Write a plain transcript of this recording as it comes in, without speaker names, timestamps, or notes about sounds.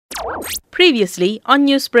Previously on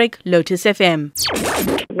Newsbreak, Lotus FM.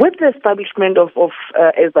 With the establishment of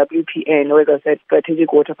SWPN, or as I said,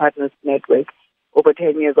 Strategic Water Partners Network, over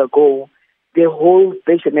 10 years ago, the whole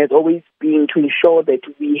vision has always been to ensure that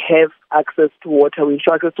we have access to water, we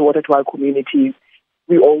ensure access to water to our communities.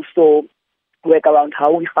 We also work around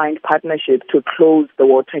how we find partnerships to close the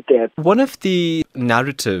water gap. One of the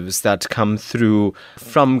narratives that come through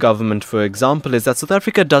from government, for example, is that South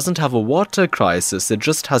Africa doesn't have a water crisis, it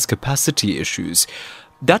just has capacity issues.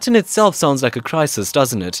 That in itself sounds like a crisis,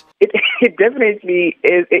 doesn't it? It definitely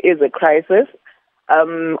is a crisis,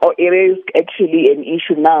 or it is actually an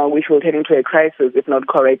issue now which will turn into a crisis if not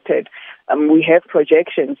corrected. We have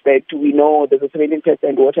projections that we know there's a 17%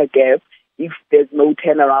 water gap if there's no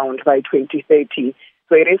turnaround by 2030.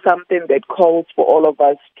 So it is something that calls for all of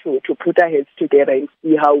us to put our heads together and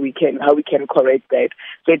see how we can correct that.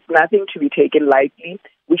 So it's nothing to be taken lightly,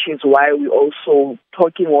 which is why we're also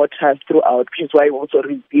talking water throughout, which is why we're also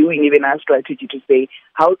reviewing even our strategy to say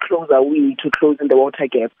how close are we to closing the water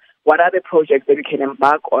gap? What are the projects that we can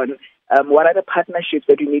embark on? What are the partnerships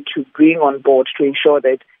that we need to bring on board to ensure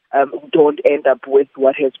that we don't end up with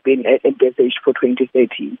what has been envisaged for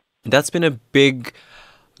 2030? That's been a big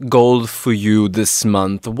goal for you this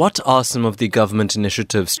month. What are some of the government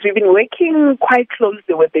initiatives? We've been working quite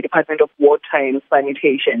closely with the Department of Water and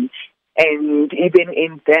Sanitation, and even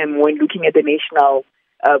in them, when looking at the National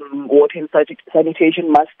Water and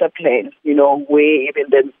Sanitation Master Plan, where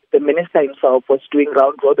even the minister himself was doing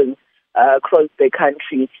round robins across the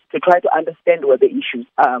country to try to understand what the issues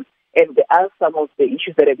are. And there are some of the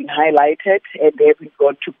issues that have been highlighted, and they have been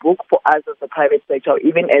brought to book for us as the private sector, or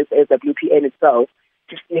even as WPN itself,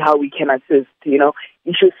 to see how we can assist.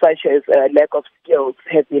 Issues such as lack of skills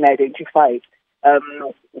have been identified,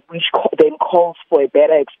 which then calls for a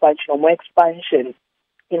better expansion or more expansion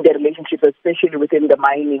in the relationship, especially within the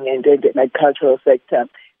mining and the agricultural sector,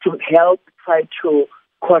 to help try to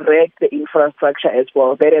correct the infrastructure as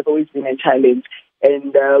well. That has always been a challenge.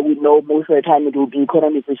 And we know most of the time it will be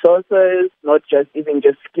economic resources, not even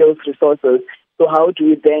just skills resources. So how do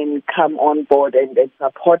we then come on board and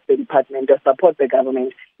support the department or support the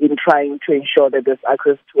government in trying to ensure that there's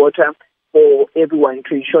access to water for everyone,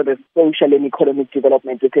 to ensure the social and economic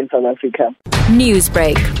development within South Africa?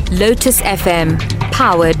 Newsbreak, Lotus FM,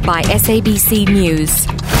 powered by SABC News.